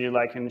industry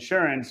like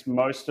insurance,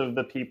 most of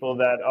the people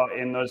that are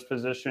in those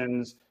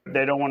positions,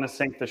 they don't want to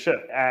sink the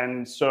ship.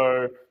 And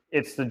so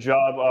it's the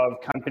job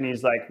of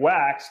companies like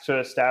Wax to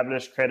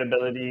establish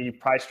credibility,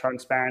 price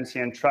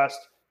transparency, and trust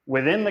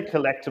within the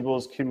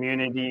collectibles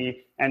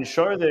community and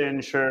show the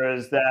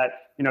insurers that,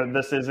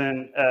 this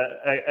isn't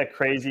a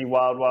crazy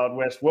wild, wild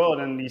west world.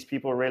 And these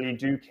people really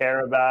do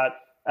care about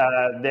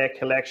their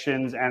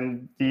collections,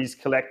 and these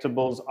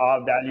collectibles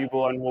are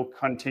valuable and will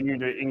continue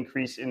to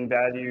increase in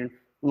value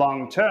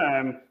long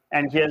term.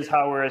 And here's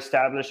how we're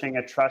establishing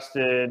a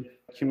trusted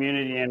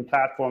community and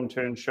platform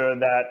to ensure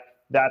that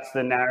that's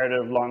the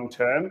narrative long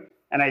term.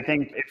 And I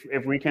think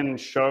if we can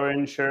show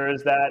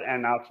insurers that,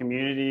 and our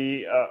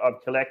community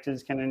of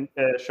collectors can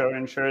show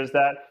insurers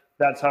that,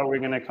 that's how we're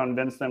going to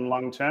convince them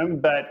long term.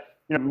 But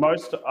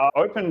most are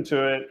open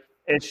to it.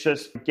 It's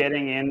just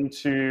getting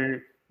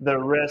into the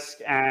risk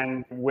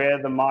and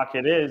where the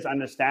market is.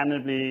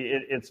 Understandably,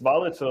 it's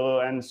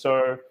volatile. And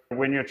so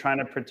when you're trying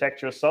to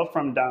protect yourself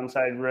from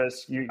downside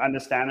risk, you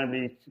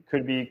understandably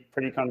could be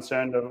pretty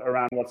concerned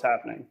around what's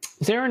happening.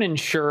 Is there an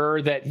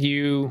insurer that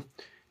you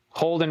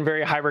hold in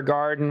very high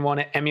regard and want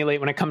to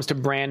emulate when it comes to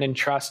brand and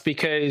trust?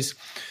 Because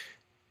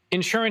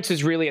insurance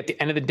is really, at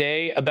the end of the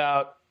day,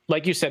 about,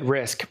 like you said,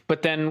 risk.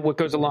 But then what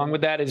goes along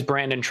with that is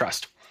brand and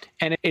trust.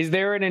 And is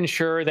there an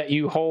insurer that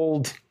you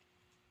hold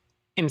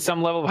in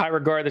some level of high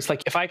regard that's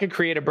like, if I could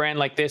create a brand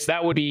like this,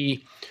 that would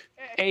be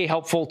A,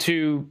 helpful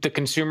to the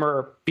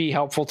consumer, B,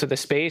 helpful to the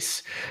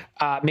space?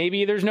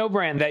 Maybe there's no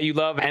brand that you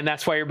love and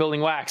that's why you're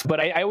building Wax. But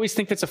I always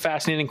think that's a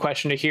fascinating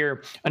question to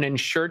hear an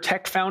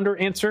insurtech founder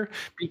answer,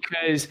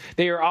 because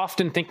they are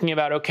often thinking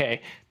about,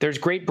 okay, there's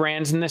great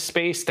brands in this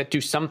space that do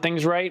some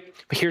things right,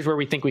 but here's where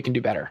we think we can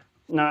do better.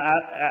 No,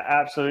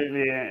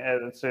 absolutely.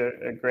 It's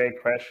a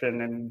great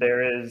question. And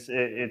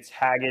it's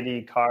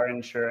Haggerty Car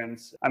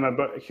Insurance. I'm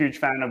a huge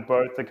fan of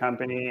both the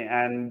company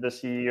and the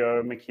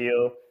CEO,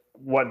 McKeel.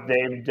 What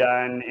they've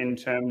done in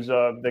terms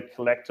of the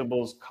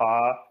collectibles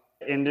car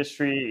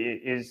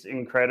industry is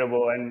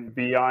incredible. And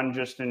beyond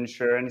just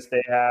insurance,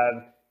 they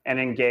have an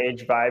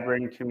engaged,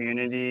 vibrant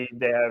community.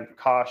 They have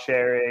car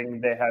sharing.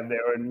 They have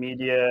their own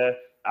media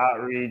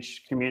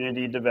outreach,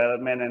 community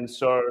development. And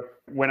so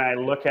when I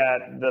look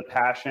at the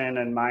passion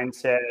and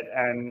mindset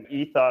and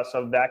ethos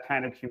of that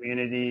kind of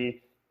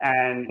community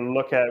and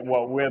look at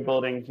what we're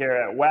building here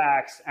at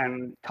Wax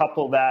and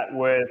couple that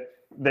with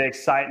the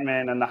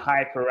excitement and the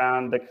hype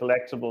around the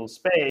collectible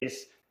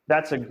space,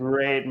 that's a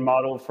great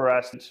model for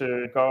us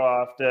to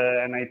go after.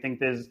 And I think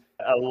there's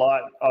a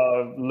lot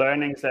of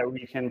learnings that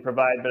we can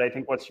provide. But I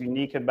think what's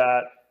unique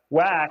about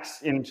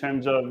Wax in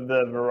terms of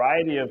the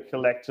variety of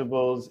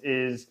collectibles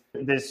is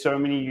there's so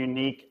many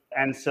unique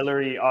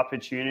ancillary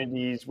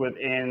opportunities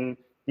within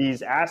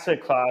these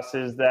asset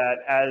classes that,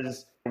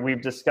 as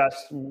we've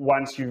discussed,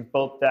 once you've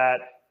built that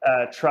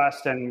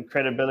trust and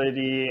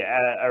credibility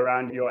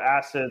around your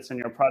assets and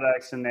your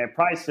products and their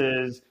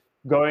prices,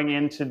 going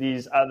into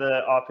these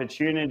other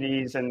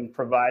opportunities and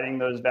providing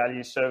those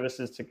value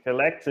services to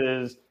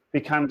collectors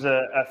becomes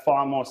a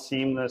far more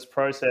seamless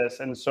process.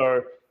 And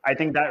so I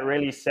think that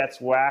really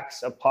sets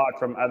Wax apart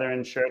from other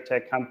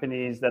insurtech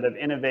companies that have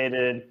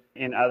innovated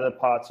in other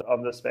parts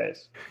of the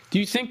space. Do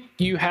you think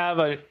you have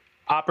an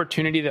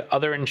opportunity that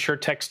other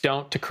insurtechs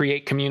don't to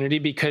create community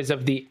because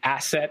of the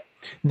asset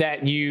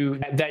that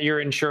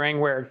you're insuring,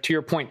 where, to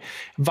your point,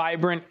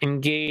 vibrant,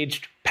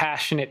 engaged,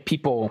 passionate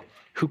people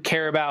who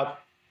care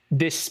about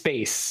this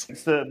space?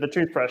 It's the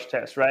toothbrush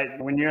test, right?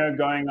 When you're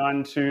going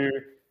on to,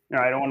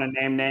 I don't want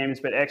to name names,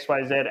 but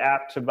XYZ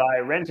app to buy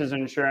renter's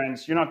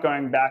insurance, you're not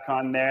going back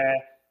on there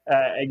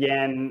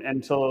again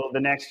until the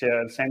next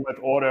year. Same with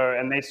auto,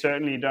 and they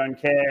certainly don't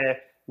care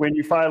when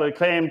you file a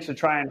claim to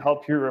try and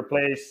help you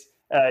replace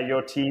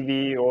your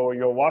TV or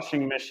your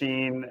washing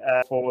machine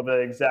for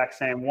the exact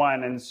same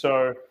one. And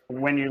so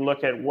when you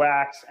look at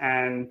Wax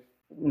and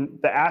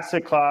the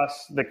asset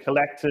class, the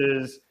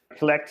collectors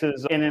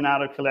in and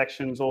out of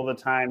collections all the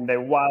time, they're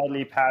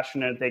wildly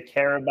passionate. They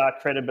care about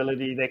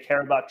credibility. They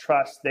care about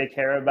trust. They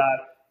care about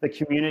the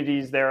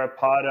communities they're a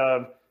part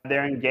of.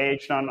 They're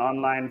engaged on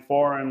online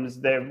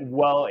forums. They're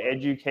well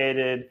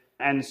educated.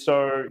 And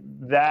so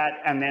that,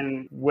 and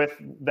then with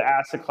the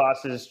asset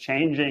classes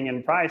changing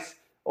in price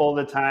all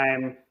the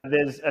time,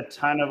 there's a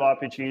ton of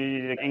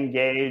opportunity to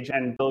engage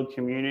and build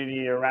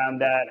community around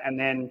that. And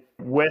then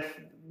with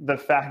the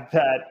fact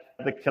that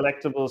the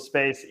collectible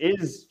space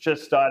is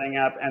just starting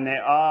up and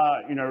there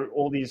are,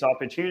 all these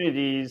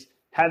opportunities,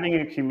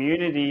 having a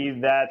community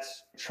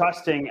that's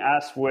trusting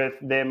us with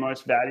their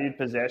most valued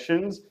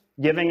possessions,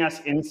 giving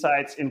us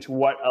insights into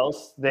what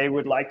else they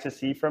would like to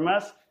see from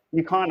us.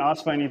 You can't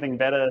ask for anything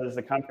better as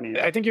a company.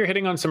 I think you're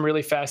hitting on some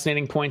really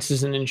fascinating points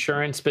as an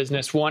insurance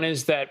business. One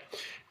is that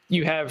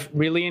you have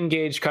really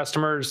engaged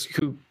customers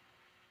who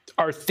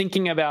are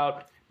thinking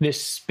about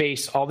this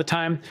space all the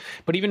time.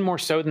 But even more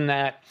so than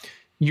that,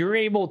 you're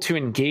able to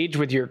engage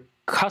with your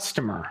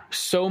customer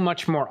so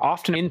much more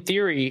often. In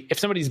theory, if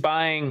somebody's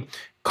buying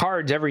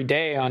cards every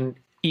day on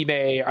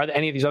eBay or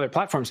any of these other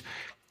platforms,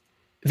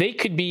 they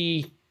could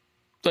be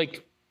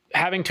like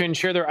having to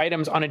insure their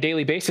items on a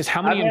daily basis.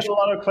 How many? I've had a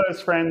lot of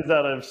close friends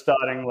that are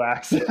starting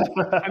Wax.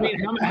 I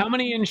mean, how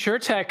many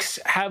insurtechs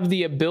have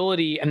the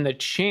ability and the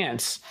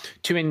chance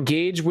to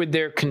engage with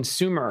their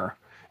consumer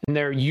and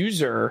their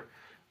user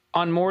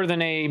on more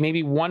than a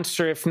maybe once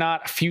or if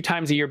not a few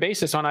times a year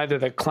basis on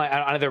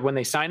either when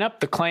they sign up,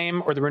 the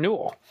claim, or the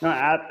renewal? No,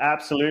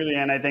 absolutely.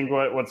 And I think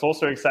what's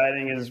also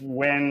exciting is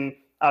when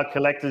our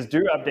collectors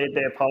do update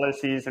their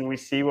policies and we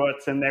see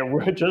what's in there,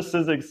 we're just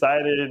as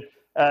excited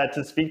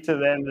to speak to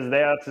them as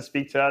they are to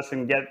speak to us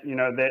and get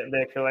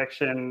their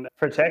collection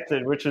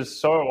protected, which is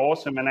so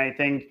awesome. And I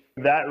think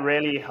that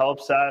really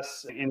helps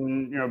us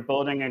in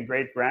building a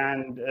great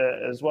brand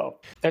as well.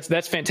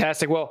 That's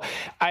fantastic. Well,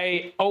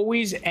 I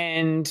always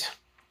end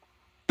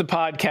the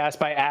podcast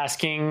by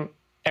asking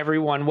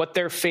everyone what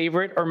their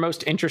favorite or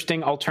most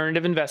interesting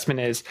alternative investment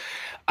is.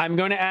 I'm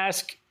going to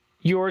ask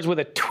yours with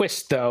a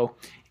twist, though,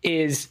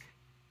 is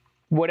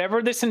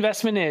whatever this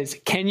investment is,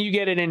 can you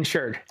get it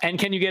insured? And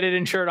can you get it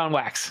insured on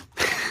Wax?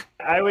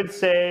 I would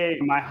say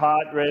my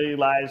heart really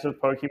lies with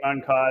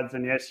Pokemon cards.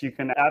 And yes, you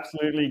can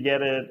absolutely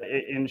get it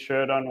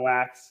insured on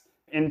Wax.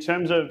 In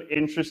terms of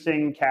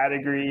interesting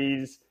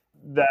categories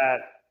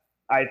that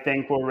I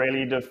think will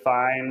really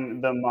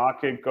define the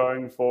market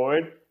going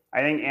forward,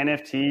 I think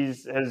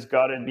NFTs has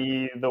got to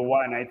be the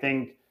one. I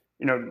think,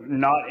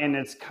 not in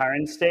its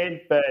current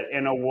state, but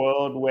in a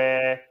world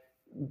where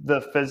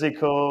the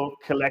physical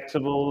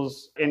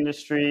collectibles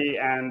industry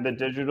and the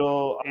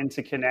digital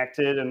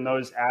interconnected, and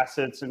those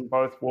assets in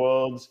both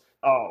worlds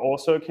are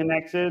also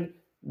connected,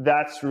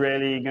 that's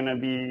really going to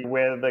be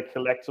where the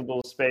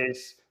collectible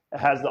space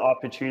has the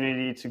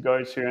opportunity to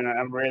go to. And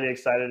I'm really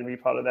excited to be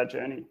part of that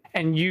journey.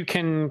 And you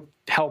can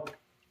help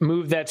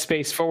move that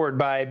space forward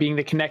by being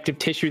the connective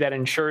tissue that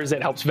ensures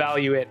it, helps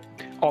value it,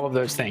 all of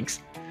those things.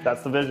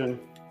 That's the vision.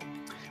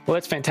 Well,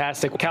 that's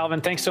fantastic.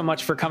 Calvin, thanks so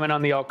much for coming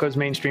on the Alt Goes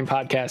Mainstream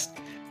podcast.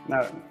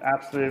 No,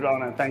 absolute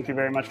honor. Thank you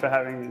very much for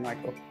having me,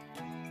 Michael.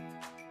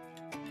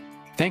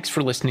 Thanks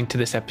for listening to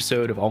this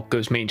episode of Alt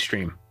Goes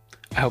Mainstream.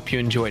 I hope you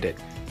enjoyed it.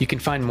 You can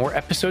find more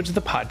episodes of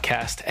the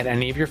podcast at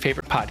any of your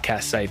favorite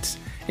podcast sites,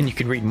 and you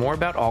can read more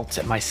about alts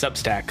at my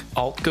Substack,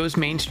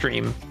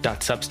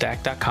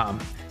 altgoesmainstream.substack.com,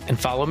 and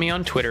follow me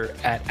on Twitter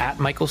at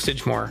Michael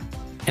Sidgmore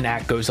and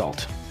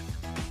 @GoesAlt.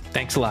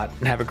 Thanks a lot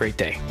and have a great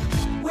day.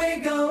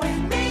 We're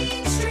going